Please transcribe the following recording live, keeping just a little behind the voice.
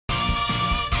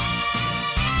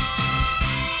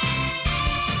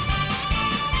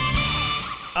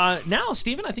Now,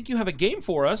 Steven, I think you have a game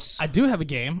for us. I do have a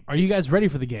game. Are you guys ready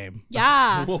for the game?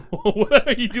 Yeah. What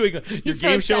are you doing? Your so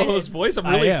game show excited. host voice? I'm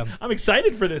I'm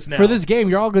excited for this now. For this game,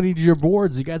 you're all going to need your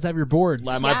boards. You guys have your boards.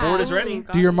 My board is ready.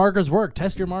 Do your markers work?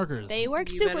 Test your markers. They work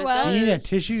You super better well. do Do you need a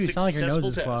tissue? You sound like your nose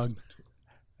is Successful test. clogged.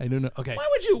 I don't know. Okay.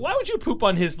 Why would you poop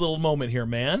on his little moment here,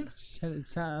 man? It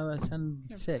sounds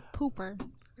sick. Pooper.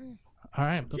 All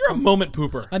right. You're a moment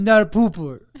pooper. I'm not a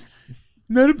pooper.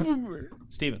 Not a pooper.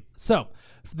 Steven, So,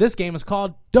 this game is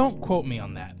called Don't Quote Me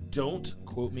on That. don't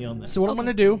quote me on that. So what I'm going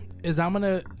to do is I'm going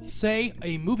to say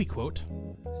a movie quote,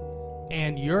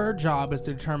 and your job is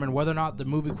to determine whether or not the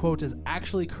movie quote is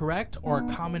actually correct or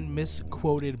a common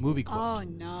misquoted movie quote. Oh,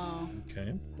 no.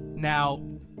 Okay. Now,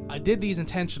 I did these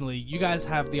intentionally. You guys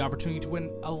have the opportunity to win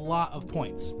a lot of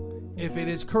points. If it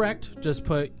is correct, just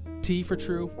put T for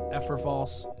true, F for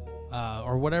false,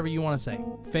 or whatever you want to say.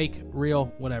 Fake, real,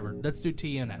 whatever. Let's do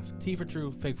T and F. T for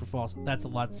true, fake for false. That's a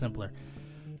lot simpler.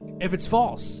 If it's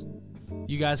false,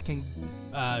 you guys can,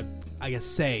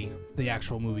 say the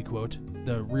actual movie quote,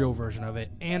 the real version of it.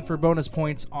 And for bonus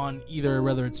points on either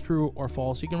whether it's true or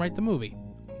false, you can write the movie.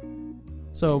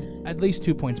 So at least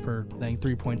 2 points per thing,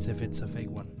 3 points if it's a fake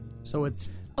one. So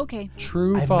it's Okay.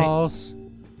 true, I false,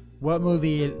 what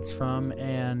movie it's from,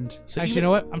 and So Actually, you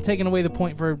know what? I'm taking away the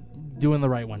point for doing the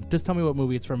right one. Just tell me what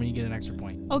movie it's from and you get an extra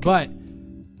point. Okay.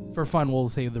 But for fun, we'll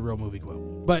say the real movie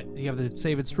quote. But you have to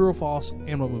say if it's true or false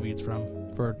and what movie it's from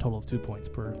for a total of 2 points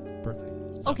per thing.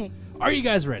 So, Okay. are you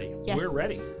guys ready? Yes. We're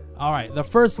ready. All right. The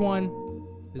first one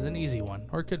is an easy one,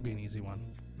 or it could be an easy one.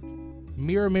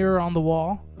 Mirror, mirror on the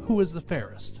wall, who is the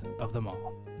fairest of them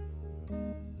all?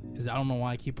 I don't know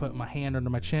why I keep putting my hand under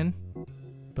my chin,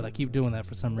 but I keep doing that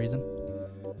for some reason.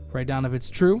 Write down if it's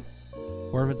true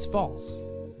or if it's false.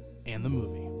 And the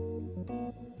movie.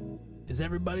 Is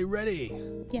everybody ready?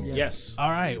 Yes. Yes. All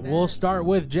right, we'll start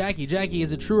with Jackie. Jackie,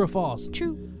 is it true or false?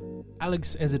 True.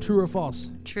 Alex, is it true or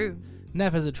false? True.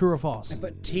 Neff, is it true or false?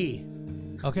 but T.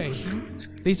 Okay.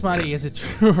 Lee Smitty, is it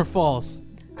true or false?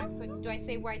 Do I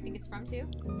say where I think it's from too?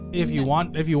 If you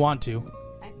want to.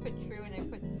 I put true and I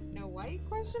put Snow White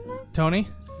question mark? Tony?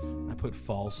 I put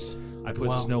false. I put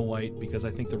Wow. Snow White because I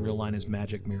think the real line is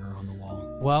magic mirror on the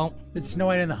wall. Well, It's Snow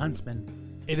White and the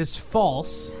Huntsman. it is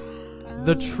false.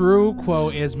 The true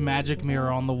quote is magic mirror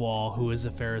on the wall, who is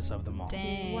the fairest of them all.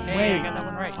 Dang. Wait, I got that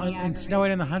one right. In Snow White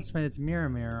and the Huntsman, it's mirror,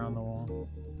 mirror on the wall.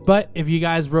 But if you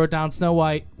guys wrote down Snow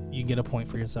White, you can get a point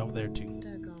for yourself there too.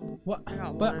 What?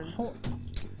 got But one.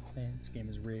 man, this game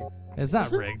is rigged. It's not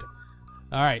rigged.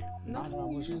 All right. No,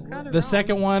 you just got it The wrong.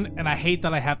 second one, and I hate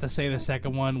that I have to say the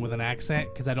second one with an accent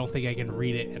because I don't think I can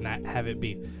read it and not have it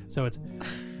be. So it's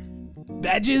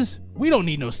badges? We don't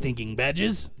need no stinking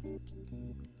badges.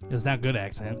 It was not good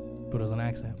accent, but it was an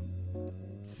accent.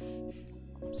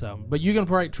 So, but you can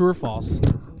write true or false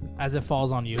as it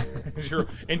falls on you. Your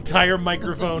entire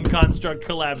microphone construct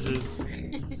collapses.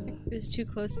 It was too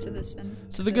close to this end.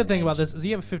 So the good thing about this is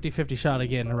you have a 50-50 shot of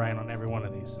getting it right on every one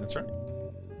of these. That's right.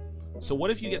 So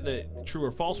what if you get the true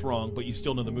or false wrong, but you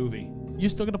still know the movie? You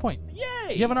still get a point.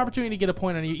 Yay! You have an opportunity to get a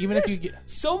point on you, even if you get.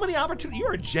 So many opportunities. You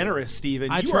are generous,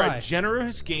 Steven. I You are try. a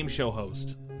generous game show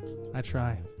host. I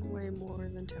try. Way more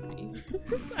than Tony.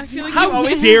 I feel like How you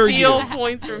always dare steal you.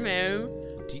 points from him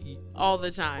all the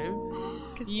time.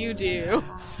 You do.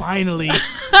 Finally,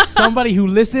 somebody who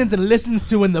listens and listens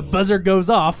to when the buzzer goes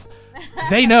off,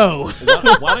 they know.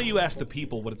 Why don't you ask the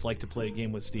people what it's like to play a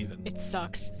game with Steven? It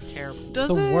sucks. It's terrible. It's Does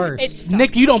the it? worst. It sucks.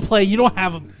 Nick, you don't play. You don't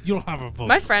have a vote.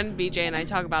 My friend BJ and I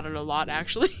talk about it a lot,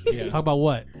 actually. Yeah. Talk about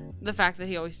what? The fact that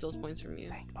he always steals points from you.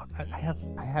 I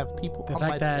have people. the on my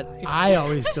fact that side. I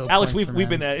always still. Alex, points we've from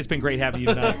been him. it's been great having you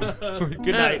tonight.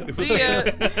 Good night. See ya.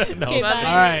 No. Okay, bye.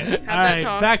 All right, Have all that right.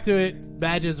 talk. Back to it.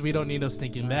 Badges. We don't need no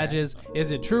stinking badges.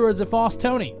 Is it true or is it false,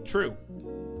 Tony? True.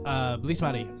 Please,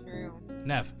 Maddie. True.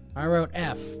 Nev. I wrote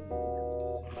F.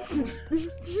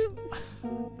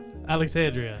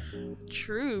 Alexandria.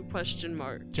 True question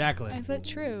mark. I Jacqueline. put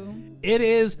true. It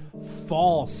is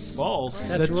false. False.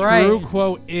 That's the right. true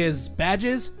quote is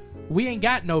badges. We ain't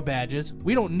got no badges.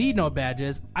 We don't need no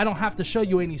badges. I don't have to show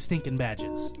you any stinking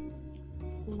badges.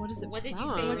 What is it What did you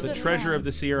from? say? What's The it treasure from? of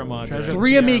the Sierra Madre. Treasure- Three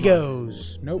Sierra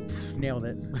Amigos. Nope, nailed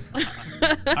it.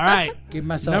 All right. Give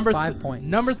myself Number 5 points.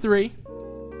 Number 3.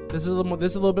 This is a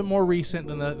little bit more recent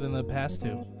than the past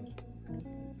two.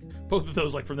 Both of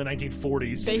those like from the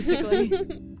 1940s. Basically.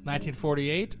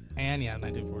 1948 and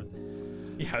 1940.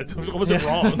 Yeah, it wasn't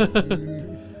wrong.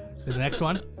 The next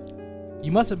one.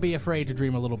 You mustn't be afraid to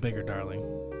dream a little bigger, darling.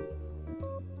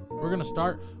 We're gonna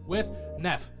start with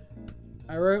Neff.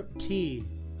 I wrote T.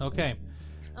 Okay.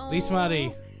 Lee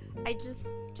Smarty. I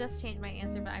just changed my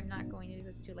answer, but I'm not going to do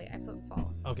this too late. I put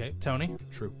false. Okay, Tony,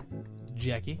 True.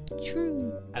 Jackie,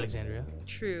 True. Alexandria.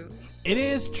 True. It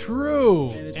is true,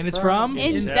 and it's from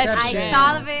Inception. I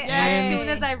thought of it Yay. as soon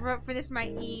as I finished my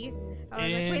E. I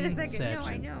was like, wait a second. No, I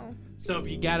Inception. know. So if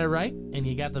you got it right and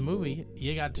you got the movie,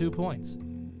 you got 2 points.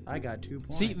 I got 2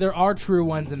 points. See, there are true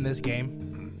ones in this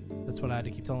game. That's what I had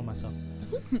to keep telling myself.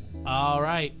 All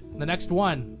right, the next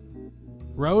one.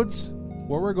 Roads.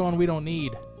 Where we're going, we don't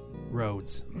need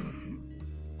roads.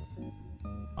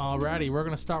 Alrighty, we're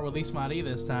gonna start with Ismaili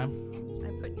this time.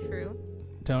 I put true.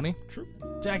 Tony. True.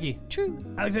 Jackie. True.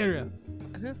 Alexandria.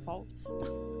 I put false.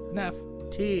 Neff.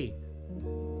 T.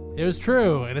 It was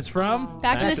true, and it's from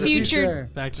Back to the Future.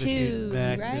 Back to the Two, Future.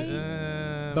 Back right?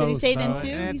 to, Did he say it in both. two?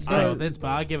 It's He said- both. It's both.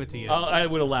 I'll give it to you. I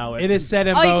would allow it. It is said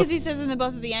in Oh, both. because he says in the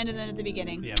both at the end and then at the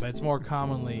beginning. Yeah, but it's more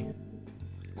commonly.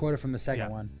 Quoted from the second Yeah.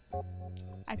 one.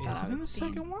 I Is thought it I in the was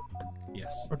being... second one?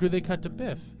 Yes. Or do they cut to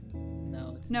Biff?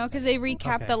 No, it's No, because they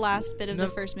recapped Okay. the last bit of No. the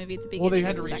first movie at the beginning Well, they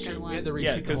had to of the second reshoot. We one. had to reshoot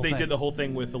Yeah, the because whole they thing. did the whole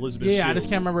thing with Elizabeth Yeah, I Shue. just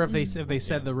can't remember if they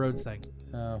said the roads thing.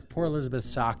 Poor Elizabeth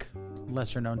Sock,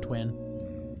 lesser known twin.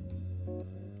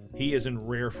 He is in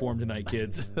rare form tonight,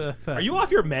 kids. Are you off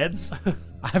your meds?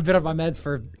 I've been on my meds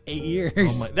for 8 years. Oh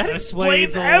my, that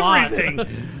explains explains a lot. everything.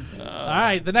 All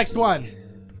right, the next one.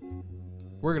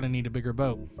 We're gonna need a bigger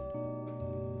boat.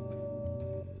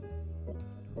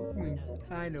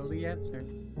 I know the answer.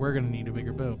 We're gonna need a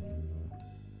bigger boat.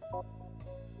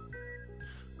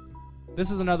 This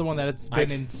is another one that it's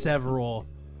been in several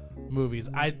movies.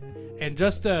 And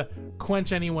just to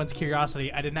quench anyone's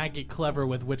curiosity, I did not get clever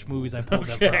with which movies I pulled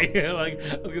them from. Okay, like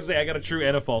I was gonna say, I got a true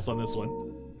and a false on this one.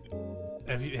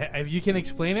 If you can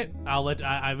explain it,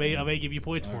 I may give you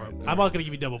points for it. I'm not gonna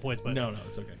give you double points, but No,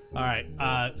 it's okay. All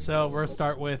right. So we'll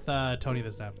start with Tony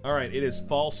this time. All right, it is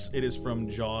false. It is from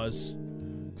Jaws.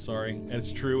 Sorry, and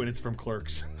it's true, and it's from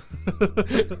Clerks.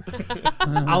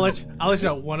 I'll let you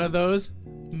know. One of those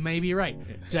may be right.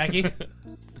 Jackie,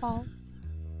 False.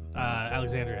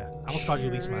 Alexandria. I almost called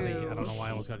you Lisa Marie. I don't know why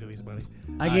I almost called you Lisa Marie.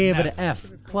 I gave it Neff. an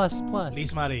F. Plus.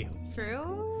 Lisa Marie.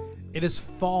 True. It is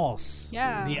false.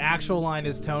 Yeah. The actual line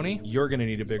is Tony, You're gonna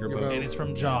need a bigger boat. and it's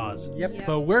from Jaws. Yep.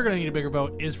 But we're gonna need a bigger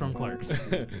boat is from Clerks.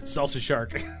 Salsa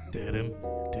shark. Did-em.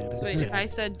 So wait, if I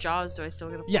said Jaws, do I still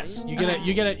get a point? Yes, you get it.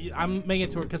 You get it. I'm making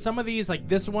it to it because some of these, like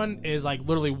this one, is like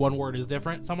literally one word is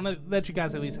different. So I'm gonna let you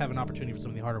guys at least have an opportunity for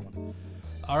some of the harder ones.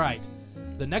 All right,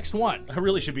 the next one. I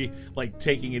really should be like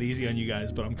taking it easy on you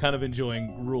guys, but I'm kind of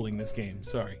enjoying ruling this game.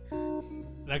 Sorry.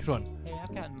 Next one. Hey,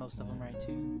 I've gotten most of them right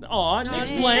too. Aw,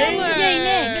 Nick's Yay. playing.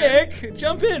 Yay, Nick. Nick,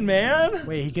 jump in, man.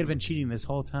 Wait, he could have been cheating this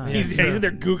whole time. He's in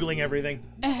there googling everything.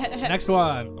 Next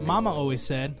one. Mama always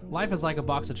said, life is like a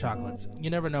box of chocolates. You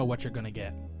never know what you're gonna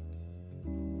get.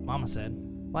 Mama said,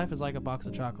 life is like a box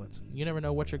of chocolates. You never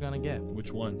know what you're gonna get.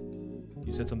 Which one?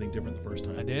 You said something different the first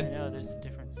time. I I did? know there's a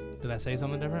difference. Did I say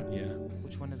something different? Yeah.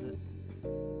 Which one is it?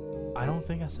 I don't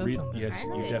think I said Read- something. yes, I you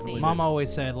heard it definitely say- did. Mama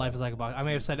always said, life is like a box. I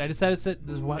may have said, I just said it's this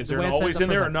is what Is the there way an I said it always the in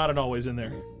there first or time. not an always in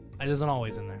there? There's an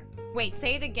always in there. Wait,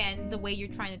 say it again the way you're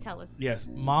trying to tell us. Yes.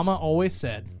 Mama always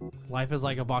said, life is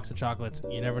like a box of chocolates.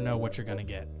 You never know what you're gonna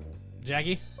get.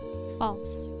 Jackie?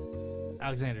 False.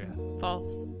 Alexandria?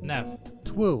 False. Nev?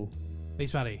 Twoo.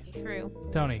 Lisa Marie? True.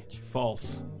 Tony?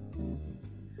 False.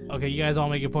 Okay, you guys all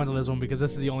make your points on this one because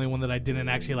this is the only one that I didn't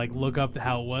actually like look up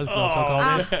how it was. 'Cause I was so Oh,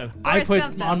 confident. man. I Forrest put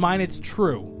Gump, though. on mine it's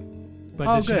true. But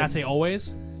Oh, did she good. not say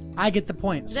always? I get the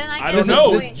points. Then I I get don't a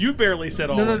know. point. You barely said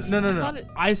No, always. no. I thought it-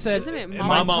 I said Isn't it my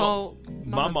Mama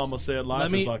My mama said life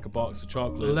Let me- is like a box of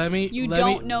chocolates. Let me. You let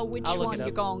don't me, know which I'll look one it up.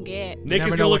 you're gonna get. Nick never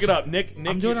is know gonna look which- it up. Nick,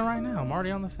 I'm doing it right now. I'm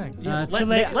already on the thing. Yeah, too let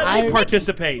late. Nick, let Nick I-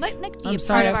 participate. Let Nick be I'm a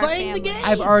sorry, part of I'm our playing the family. game.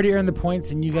 I've already earned the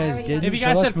points, and you guys already didn't. If you so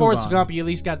guys let's said move Forrest on. Gump, you at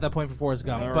least got that point for Forrest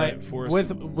Gump. All but right,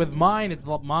 Forrest with mine, it's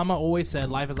Mama always said,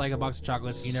 "Life is like a box of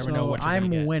chocolates. You never know what you're I'm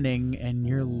gonna get." winning, and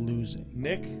you're losing.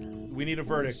 Nick, we need a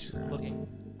verdict. Looking.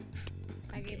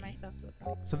 I gave myself the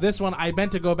point. So this one, I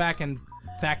meant to go back and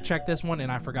fact check this one,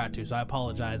 and I forgot to. So I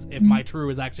apologize if my true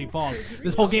is actually false.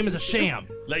 This whole game is a sham.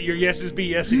 Let your yeses be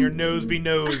yes and your no's be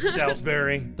no's,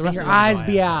 Salisbury. The rest Your of them eyes go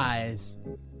be ahead. eyes.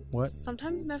 What?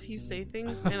 Sometimes nephews say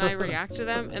things and I react to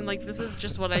them, and like this is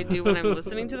just what I do when I'm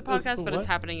listening to the podcast, but What? it's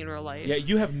happening in real life. Yeah,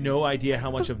 you have no idea how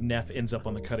much of Neff ends up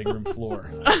on the cutting room floor.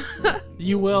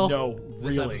 You will. No,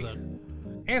 this really. episode.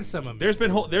 And some of them.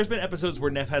 There's been episodes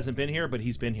where Neff hasn't been here, but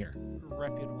he's been here.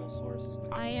 Reputable source.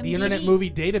 I am The Internet Movie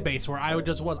Database, where I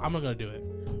just was. I'm not gonna do it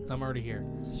because I'm already here.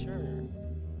 Sure.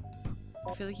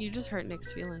 I feel like you just hurt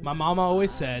Nick's feelings. My mama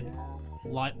always said,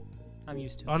 "Like." I'm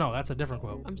used to it. Oh no, that's a different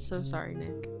quote. I'm so sorry,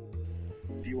 Nick.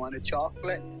 Do you want a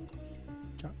chocolate?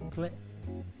 Chocolate.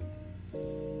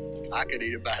 I could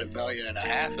eat about 1.5 million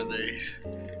of these.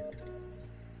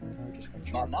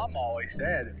 My mom always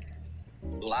said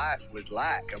life was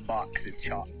like a box of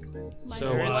chocolates.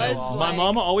 So was my like-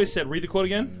 mama always said, read the quote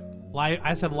again.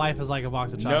 I said life is like a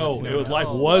box of No, chocolates. it was life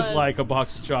was like a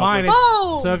box of Fine. chocolates.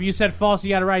 it's- So if you said false, you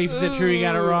got it right. If you said true, you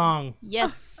got it wrong.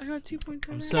 Yes. I got 2 points.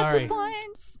 I'm I got sorry. 2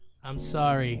 points. I'm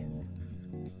sorry.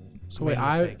 So Made wait, a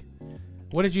mistake.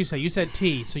 What did you say? You said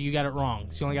T, so you got it wrong.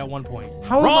 So you only got 1 point.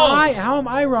 how Wrong. am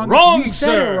I wrong? Wrong, you said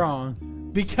sir. it wrong.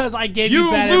 Because I gave you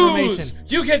You bad lose. information.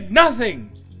 You get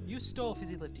nothing. You stole a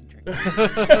fizzy lifting drink.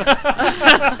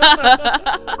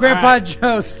 Grandpa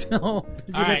Joe still All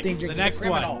busy right, lifting the drinks. next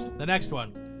one. The next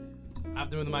one. I have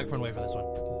to move the microphone away for this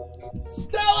one.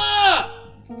 Stella!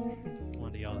 I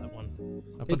wanted to yell that one.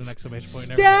 I put an exclamation point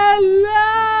in there.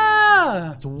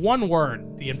 Stella! It's one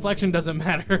word. The inflection doesn't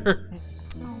matter.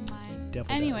 Oh my.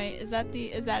 Definitely Anyway, is that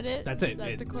it? That's it. Is that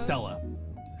the It's quote? Stella.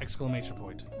 Exclamation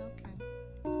point.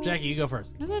 Okay. Jackie, you go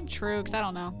first. Is that true? Because I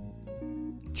don't know.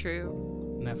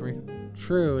 True. Nefri.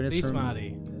 True, and it's from...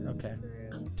 Smarty. Okay.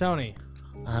 Tony.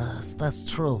 That's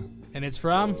true. And it's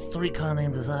from? Three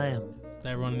named as I am.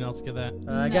 Did everyone else get that?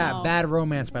 I got Bad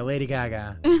Romance by Lady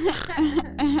Gaga.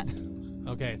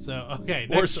 Okay, okay.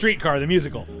 Or Streetcar, the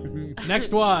musical.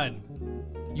 Next one.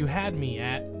 You had me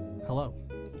at hello.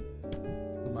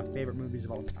 One of my favorite movies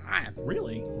of all time.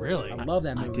 Really? Really? I love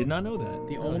that I movie. did not know that.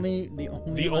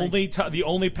 The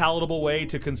only palatable way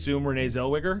to consume Renee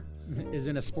Zellweger is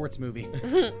in a sports movie.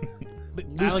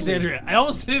 Alexandria. I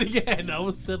almost did it again. I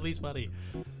almost said least funny.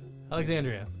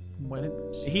 Alexandria.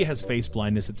 He has face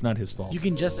blindness. It's not his fault. You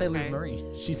can just say Liz Okay. Marie.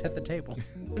 She's at the table.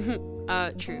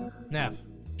 True. Neff.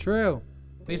 True.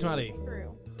 Least funny.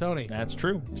 True. Tony. That's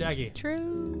true. Jackie.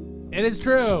 True. It is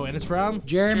true, and it's from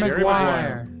Jerry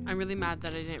Maguire. I'm really mad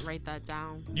that I didn't write that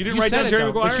down. You didn't You write said down it, Jerry though,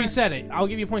 Maguire? but she said it. I'll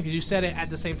give you a point because you said it at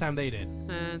the same time they did.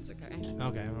 It's okay.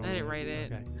 Okay. I didn't write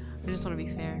it. Okay. I just want to be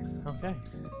fair. Okay.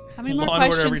 How many more Law and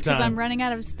Order every questions? Because time. I'm running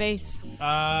out of space.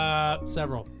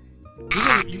 Several.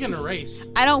 You can erase.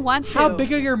 I don't want to. How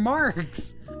big are your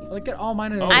marks? Look at all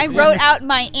mine. I wrote out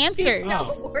my answers.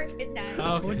 Oh. Organized.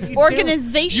 Okay.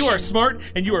 Organization. You are smart,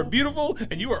 and you are beautiful,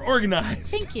 and you are organized.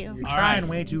 Thank you. You're All trying right.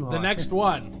 way too hard. The next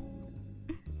one.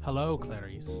 Hello,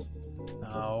 Clarice.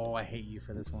 Oh, I hate you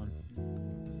for this one.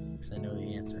 Because I know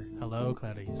the answer. Hello,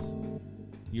 Clarice.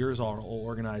 Yours are all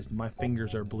organized. My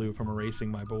fingers are blue from erasing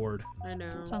my board. I know.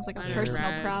 Sounds like a Mine are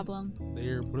personal red. problem.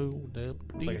 They're blue.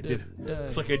 It's like I did.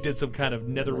 It's like I did some kind of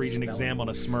nether region exam on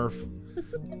a Smurf.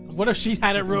 What if she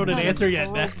hadn't wrote an answer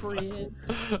yet, Neff?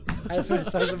 I just want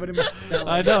to saw somebody misspell it.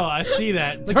 I know, I see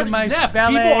that. Look at my Neff,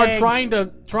 spelling. people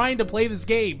are trying to play this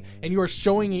game, and you are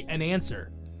showing an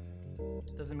answer.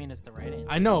 Doesn't mean it's the right answer.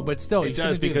 I know, but still, you It does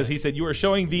shouldn't do because that. he said you are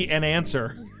showing an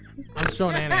answer. I'm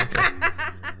showing an answer.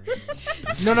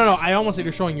 No. I almost said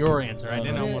you're showing your answer. I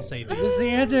didn't almost say Is that. this the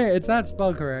answer? It's not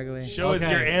spelled correctly. Show us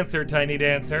Okay. your answer, tiny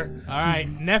dancer. All right,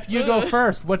 Neff, you go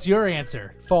first. What's your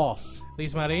answer? False.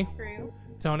 Lise Marie? True.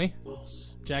 Tony?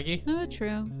 Jackie? Oh,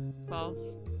 true.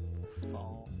 False.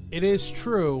 It is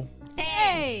true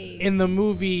Hey. in the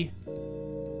movie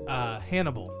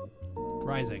Hannibal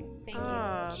Rising. Thank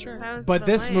you. Sure. But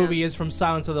this movie is from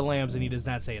Silence of the Lambs, and he does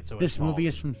not say it, so This it's movie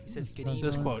false. is from. He says good This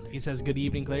evening. quote. He says, "Good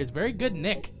evening, Claire." It's very good,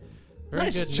 Nick. Very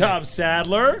Nice good job,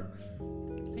 Sadler.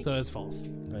 Nick. So it's false.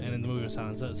 And in the movie was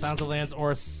Silence of the Lambs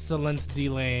or Silence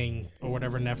delaying or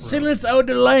whatever Neff wrote. Silence of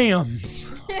the Lambs.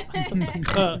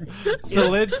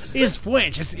 Silence. It's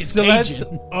French. It's Silence.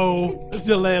 Cajun. Oh,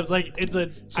 the Lambs. Like it's a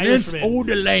Silence Irishman. of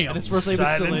the Lambs. And his first name is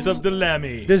Silence Silence. of the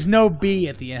Lammy. There's no B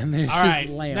at the end. There's All just right,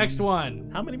 lambs. next one.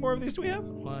 How many more of these do we have?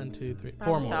 1, 2, 3,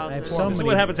 4 more. I have 5,000. so This is many.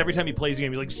 what happens every time he plays a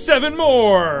game. He's like, 7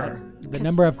 more. The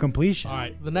number of completion. All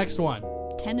right, the next one.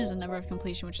 10 is the number of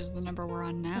completion, which is the number we're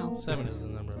on now. 7 is the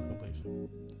number of completion.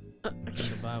 In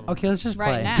the Bible. Okay, let's just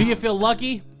Right play. now. Do you feel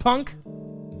lucky, punk?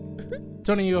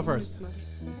 Tony, you go first.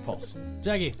 False.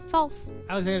 Jackie, False.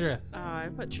 Alexandria, I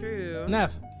put true.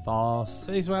 Neff, False.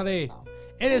 Feliz Marie.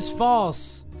 It is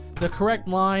false. The correct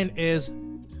line is,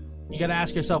 you gotta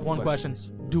ask yourself one question.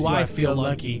 Do I feel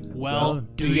lucky? Well,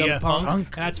 do you, punk? And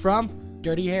that's from?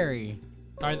 Dirty Harry.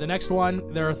 All right, the next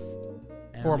one, there are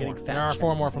And 4 I'm more. getting There are fact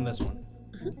 4 more from this one.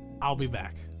 I'll be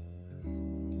back.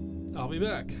 I'll be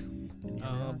back.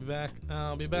 I'll be back.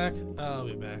 I'll be back. I'll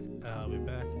be back. I'll be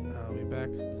back. I'll be back.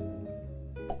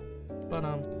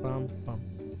 Ba-dum-bum-bum.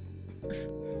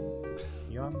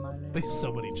 You're my name. There's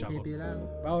somebody chuckle. Keep it up.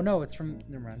 Oh no, it's from.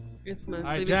 Never mind. It's mostly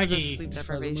Alright, because Jackie. of sleep As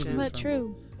far as the movie deprivation. goes. But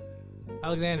true.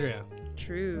 Alexandria,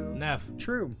 True. Neff,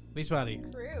 True.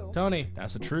 Leespotty, True. Tony.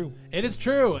 That's a true. It is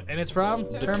true, and it's from?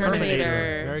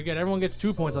 Terminator. Very good. Everyone gets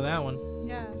 2 points on that one.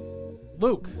 Yeah.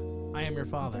 Luke, I am your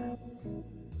father.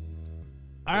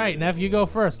 All right, Neff, you go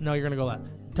first. No, you're gonna go last.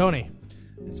 Tony,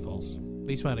 It's false.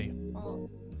 Lee Smitty,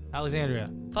 False. Alexandria,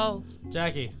 False.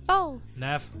 Jackie, False.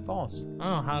 Neff. False.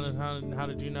 Oh, how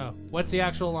did you know? What's the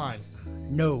actual line?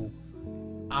 No,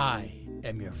 I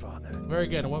am your father. Very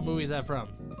good. And what movie is that from?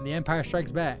 The Empire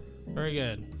Strikes Back. Very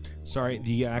good. Sorry,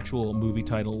 the actual movie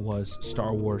title was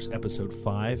Star Wars Episode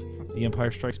 5, The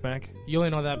Empire Strikes Back. You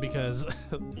only know that because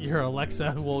your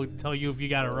Alexa will tell you if you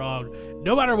got it wrong,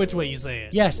 no matter which way you say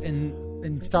it. Yes, and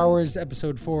in Star Wars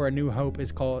Episode 4, A New Hope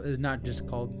is not just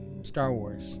called Star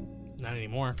Wars. Not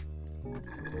anymore.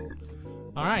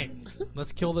 All right,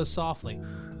 let's kill this softly.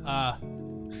 I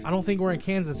don't think we're in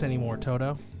Kansas anymore,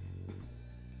 Toto.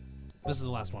 This is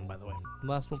the last one, by the way.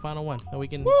 Last one, final one. And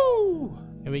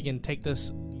we can take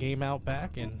this game out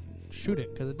back and shoot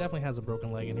it, because it definitely has a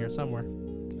broken leg in here somewhere.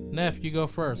 Neff, you go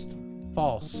first.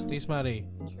 False. D. Smutty.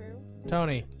 True.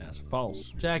 Tony. That's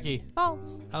false. Jackie.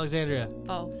 False. Alexandria.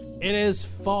 False. It is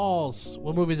false.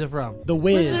 What movie is it from? The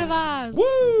Wiz. Wizard of Oz.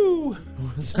 Woo!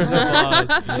 Wizard of Oz.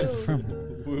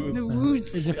 The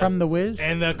woos. Is it from The Wiz?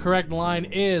 And the correct line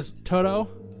is, Toto,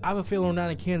 I have a feeling we're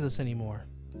not in Kansas anymore.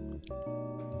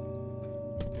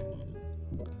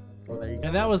 Well, there you go.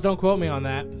 And that was, don't quote me on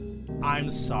that, I'm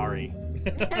sorry.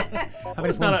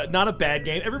 It's not a bad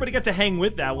game. Everybody got to hang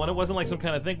with that one. It wasn't like some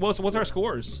kind of thing. What's our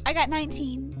scores? I got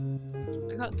 19.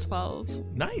 I got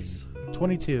 12. Nice.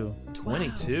 22.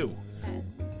 22.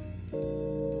 10.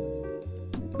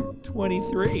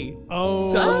 23.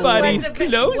 Oh, Somebody's What's a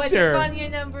closer. funnier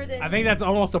number than I think that's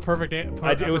almost a perfect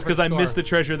It was because I missed the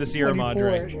treasure of the Sierra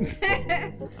Madre.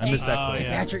 I missed that. Oh, question.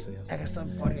 yeah. Patrick, I got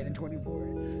something funnier than 24.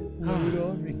 Load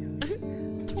on me.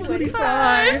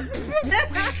 25.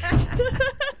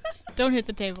 Don't hit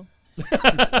the table.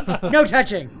 No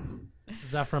touching.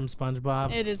 Is that from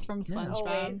SpongeBob? It is from SpongeBob.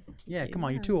 Always. Yeah, come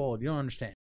on, you're too old. You don't understand.